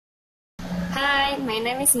Hi, my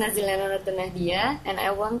name is Nazila and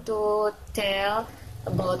I want to tell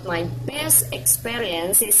about my best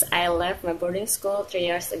experiences I left my boarding school 3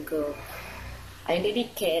 years ago. I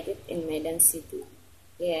dedicated in Medan City.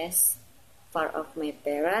 Yes, far of my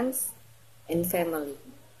parents and family.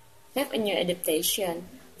 Have a new adaptation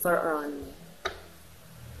for around me.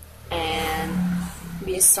 And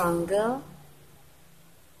be a strong girl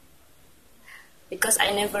because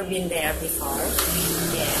I never been there before.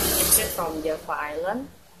 Yeah, except from Java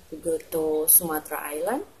Island to go to Sumatra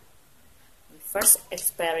Island. My first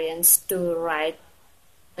experience to ride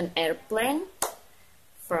an airplane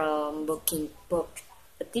from book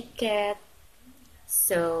a ticket.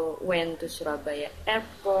 So went to Surabaya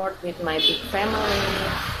airport with my big family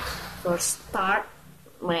for start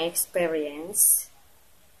my experience.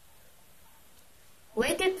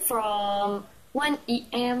 Waited from 1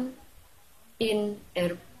 a.m. in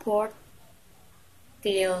airport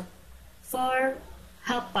till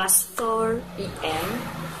 4:30 p.m.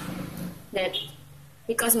 That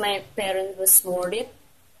because my parents was worried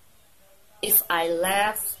if I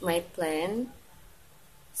left my plane,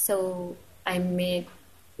 so I met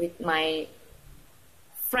with my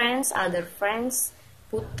friends, other friends,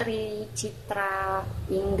 Putri, Citra,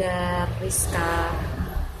 Ingar, Rizka.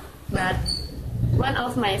 But one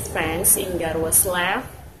of my friends, Ingar, was left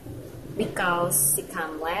because she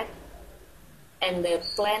come late and the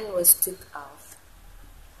plane was took off.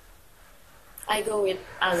 I go with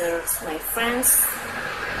others, my friends,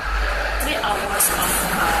 3 hours of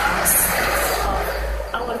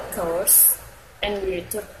our course, and we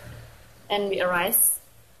arrived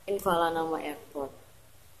in Kuala Namu airport.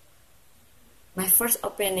 My first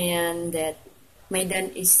opinion that Medan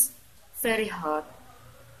is very hot,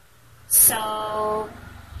 so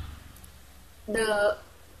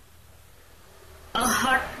a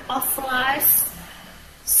heart of life.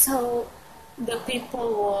 So the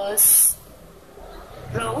people was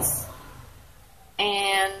rough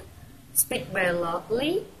and speak very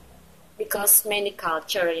loudly because many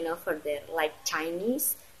culture for there, like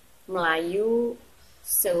Chinese, Melayu,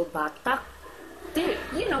 so Batak.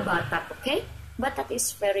 You know Batak, okay? Batak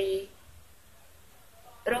is very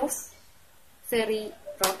rough, very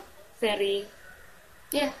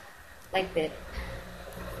yeah, like that.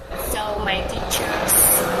 So my teachers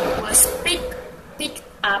was pick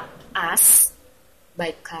up us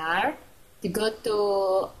by car to go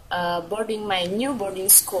to my new boarding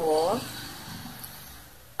school.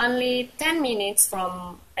 Only 10 minutes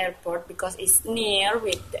from airport because it's near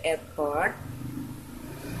with the airport.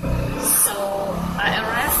 So I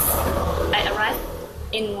arrived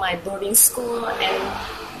in my boarding school and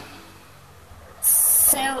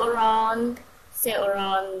sail around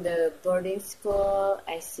the boarding school.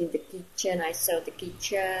 I see the kitchen, I saw the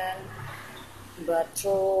kitchen,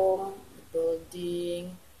 bathroom, the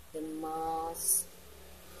building, the mosque,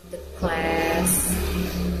 the class,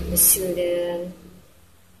 the student.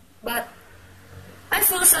 But I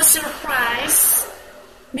feel so surprised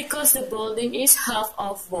because the building is half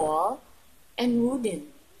of wall and wooden.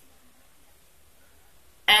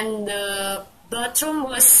 And the bathroom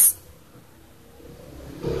was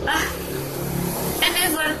I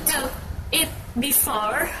never took it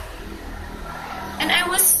before, and I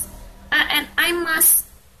must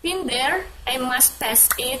been there. I must pass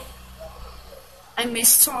it. I'm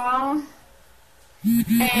strong,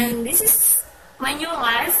 and this is my new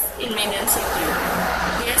life in Medan City.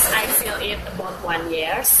 Yes, I feel it about 1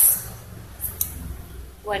 year.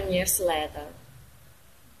 1 year later.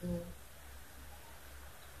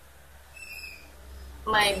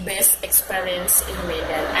 My best experience in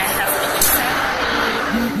Medan. I have a new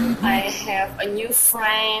family, I have a new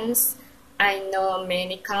friends, I know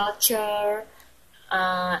many culture,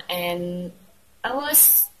 and I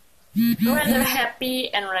was rather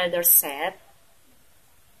happy and rather sad.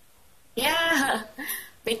 Yeah,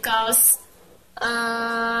 because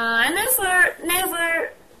I never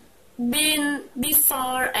been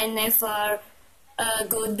before. I never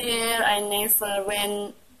go there. I never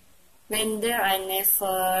went there. I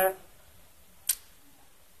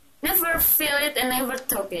never feel it and never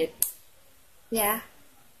took it. Yeah,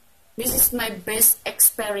 this is my best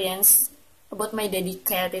experience about my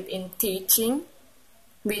dedicated in teaching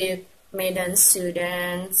with Medan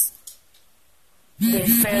students. They're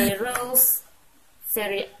very rough,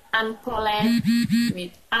 very unpolite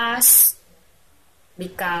with us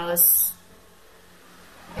because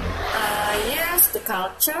yes, the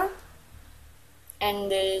culture.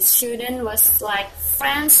 And the student was like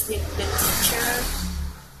friends with the teacher,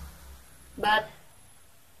 but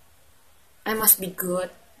I must be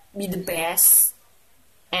good, be the best,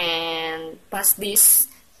 and pass this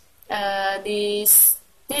this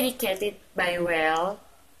dedicated by well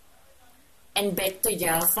and back to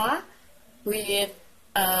Java with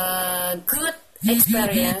a good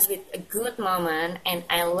experience, with a good moment, and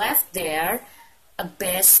I left there a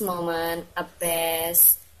best moment, a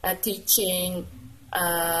best teaching,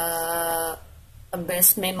 a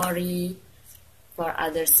best memory for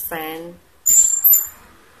others' friends.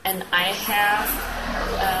 And I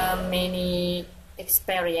have many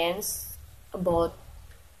experience about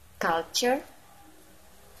culture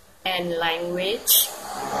and language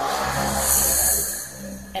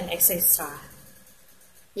and etc.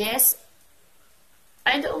 Yes,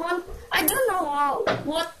 I don't know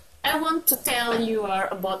what I want to tell you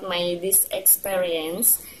about this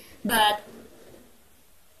experience, but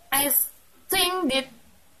I think that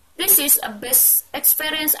this is a best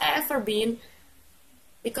experience I ever been,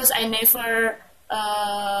 because I never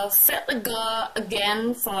felt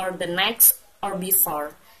again for the next or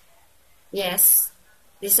before. Yes,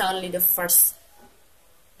 this is only the first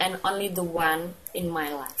and only the one in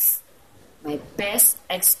my life. My best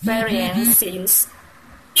experience since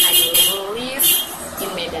I live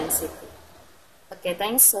in Medan City. Okay,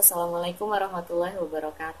 thanks. Wassalamualaikum warahmatullahi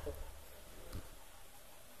wabarakatuh.